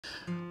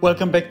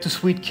Welcome back to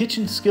Sweet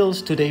Kitchen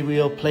Skills. Today we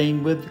are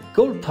playing with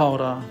gold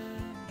powder.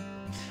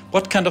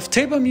 What kind of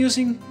tape I'm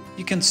using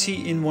you can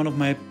see in one of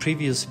my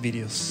previous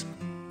videos.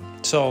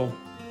 So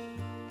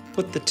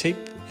put the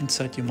tape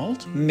inside your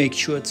mold, make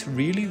sure it's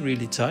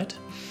really tight.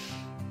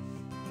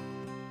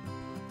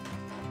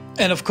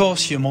 And of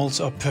course your molds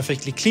are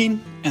perfectly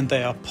clean and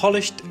they are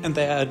polished and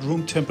they are at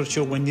room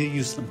temperature when you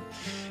use them.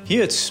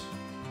 Here it's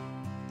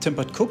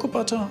tempered cocoa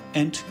butter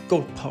and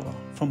gold powder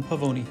from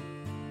Pavoni.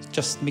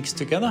 Just mixed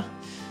together.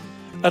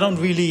 I don't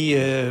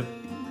really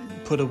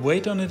put a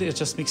weight on it, I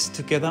just mix it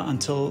together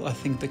until I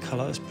think the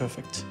color is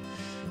perfect.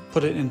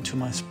 Put it into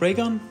my spray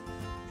gun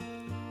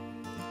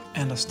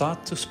and I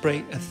start to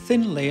spray a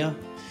thin layer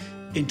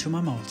into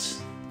my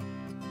molds.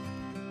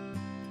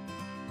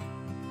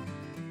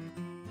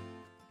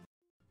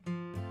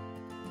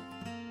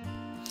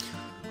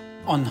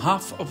 On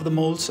half of the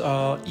molds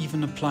I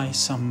even apply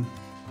some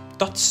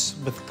dots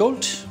with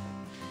gold.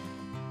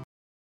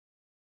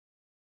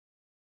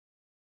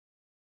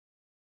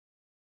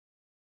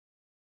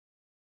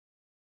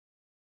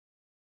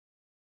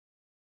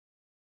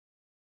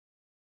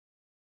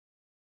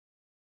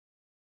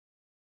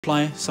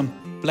 Apply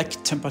some black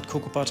tempered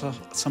cocoa butter,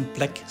 some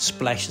black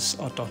splashes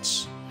or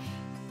dots.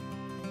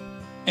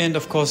 And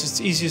of course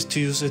it's easiest to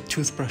use a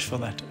toothbrush for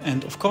that.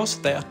 And of course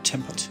they are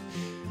tempered.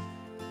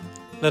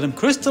 Let them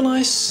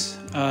crystallize.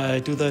 I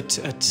do that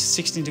at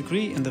 16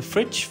 degrees in the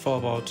fridge for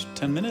about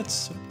 10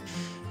 minutes.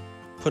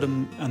 Put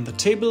them on the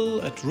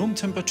table at room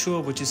temperature,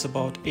 which is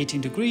about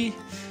 18 degrees.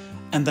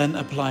 And then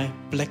apply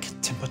black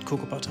tempered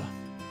cocoa butter.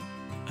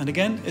 And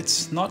again,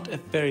 it's not a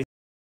very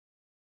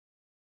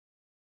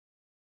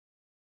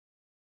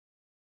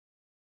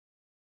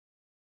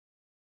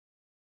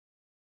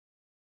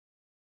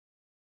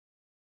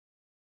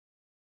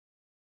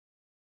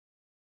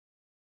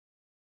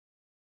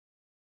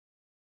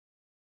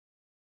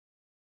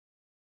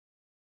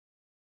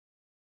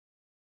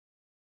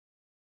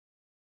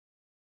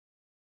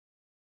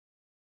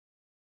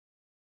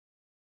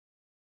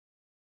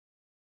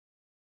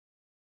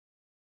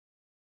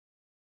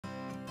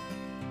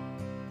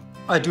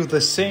I do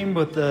the same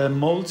with the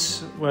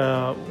molds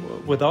where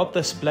without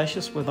the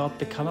splashes, without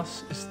the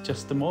colors, it's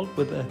just the mold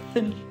with a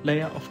thin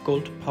layer of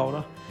gold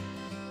powder.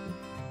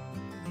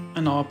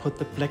 And now I put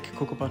the black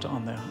cocoa butter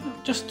on there,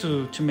 just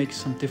to make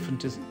some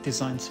different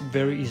designs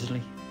very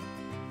easily.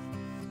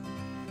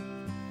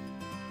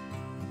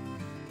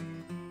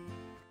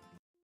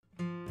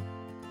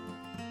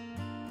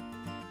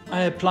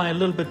 I apply a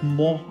little bit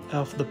more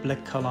of the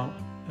black color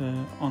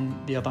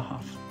on the other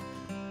half,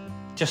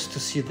 just to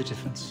see the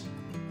difference.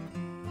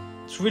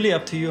 It's really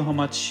up to you how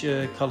much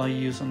color you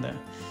use on there.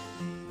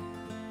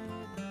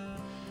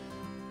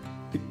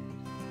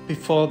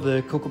 Before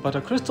the cocoa butter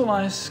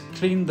crystallizes,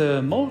 clean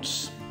the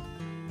molds.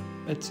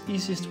 It's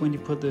easiest when you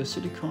put the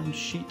silicone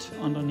sheet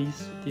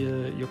underneath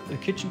your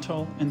kitchen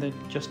towel and then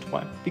just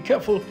wipe. Be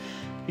careful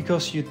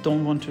because you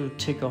don't want to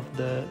take off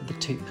the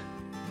tape.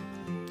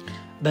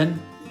 Then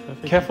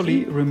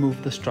carefully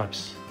remove the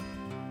stripes.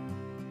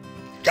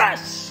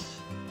 Yes!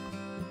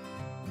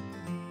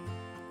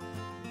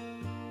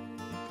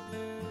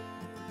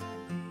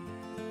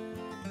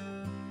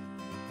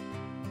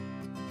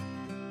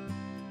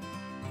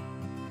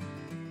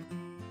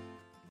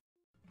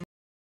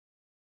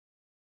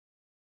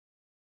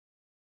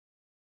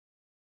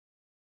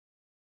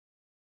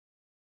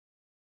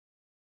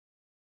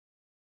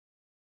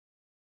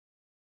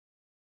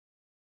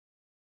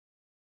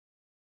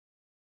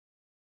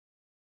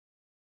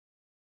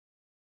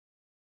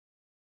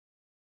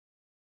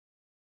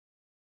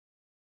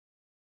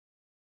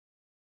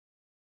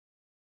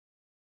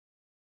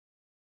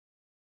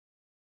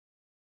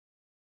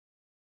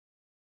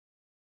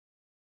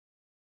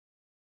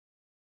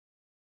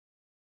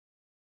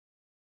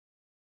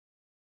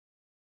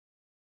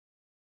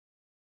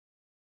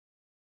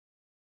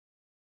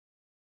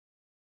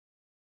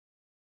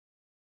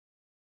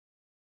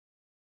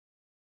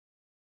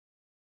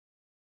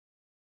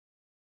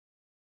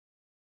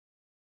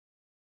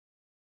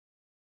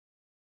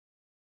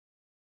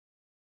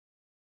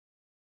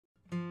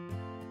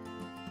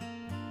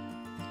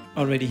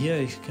 Already here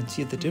you can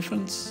see the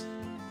difference.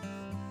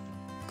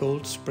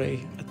 Gold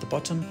spray at the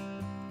bottom.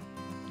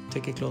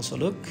 Take a closer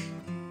look.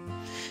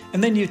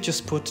 And then you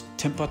just put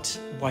tempered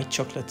white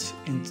chocolate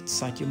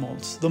inside your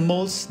molds. The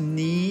molds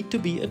need to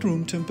be at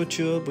room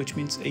temperature, which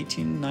means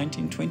 18,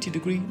 19, 20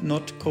 degrees,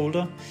 not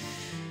colder.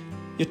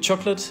 Your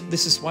chocolate,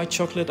 this is white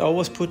chocolate. I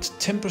always put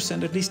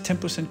 10%, at least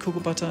 10% cocoa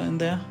butter in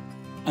there.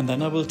 And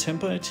then I will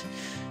temper it.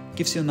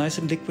 Gives you a nice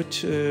and liquid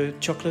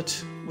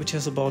chocolate, which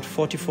has about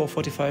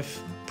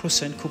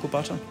 44-45% cocoa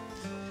butter.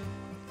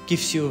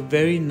 Gives you a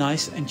very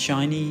nice and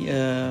shiny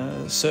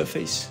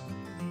surface.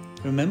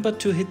 Remember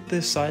to hit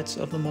the sides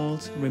of the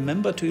mold.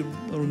 Remember to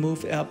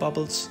remove air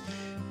bubbles.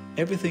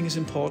 Everything is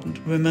important.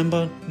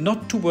 Remember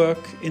not to work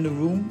in a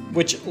room,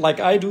 which like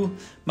I do,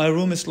 my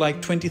room is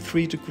like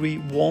 23 degrees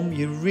warm.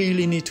 You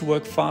really need to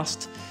work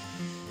fast.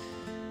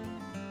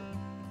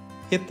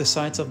 Hit the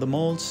sides of the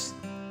molds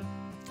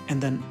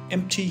and then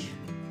empty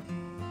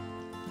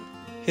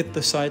hit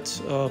the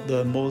sides of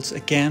the molds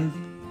again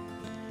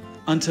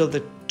until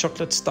the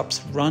chocolate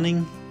stops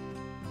running,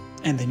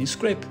 and then you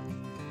scrape.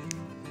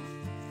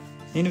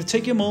 And you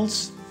take your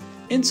molds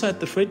inside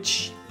the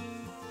fridge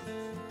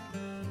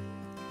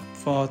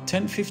for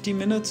 10-15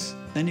 minutes,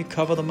 then you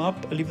cover them up,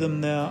 leave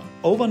them there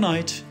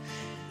overnight,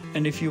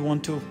 and if you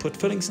want to put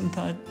fillings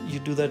inside, you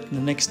do that the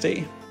next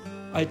day.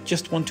 I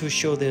just want to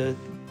show the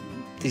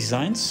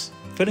designs.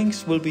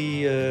 Fillings will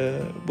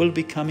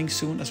be coming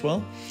soon as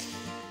well.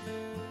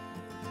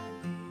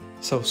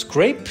 So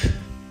scrape,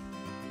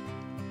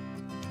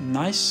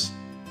 nice,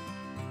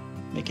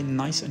 make a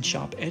nice and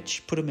sharp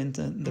edge, put them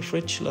in the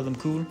fridge, let them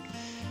cool,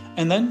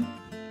 and then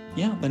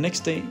yeah, the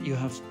next day you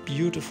have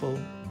beautiful,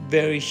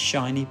 very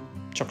shiny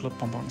chocolate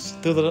bonbons.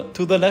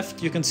 To the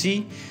left you can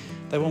see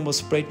that one was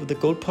sprayed with the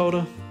gold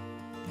powder.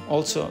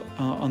 Also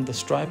on the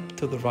stripe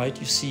to the right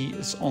you see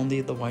is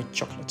only the white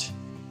chocolate.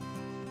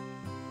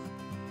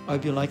 I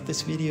hope you like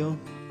this video.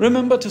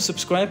 Remember to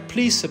subscribe,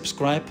 please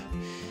subscribe.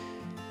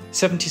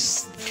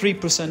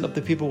 73% of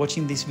the people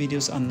watching these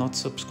videos are not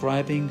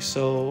subscribing,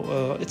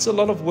 so it's a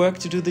lot of work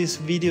to do these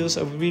videos.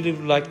 I really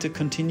would like to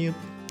continue,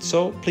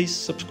 so please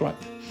subscribe.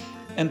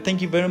 And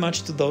thank you very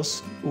much to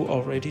those who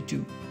already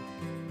do.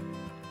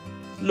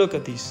 Look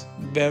at these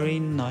very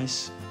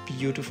nice,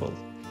 beautiful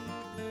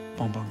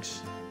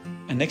bonbons.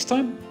 And next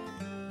time,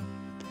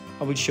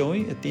 I will show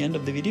you at the end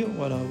of the video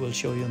what I will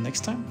show you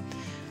next time.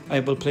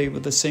 I will play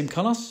with the same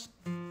colors,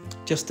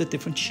 just a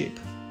different shape.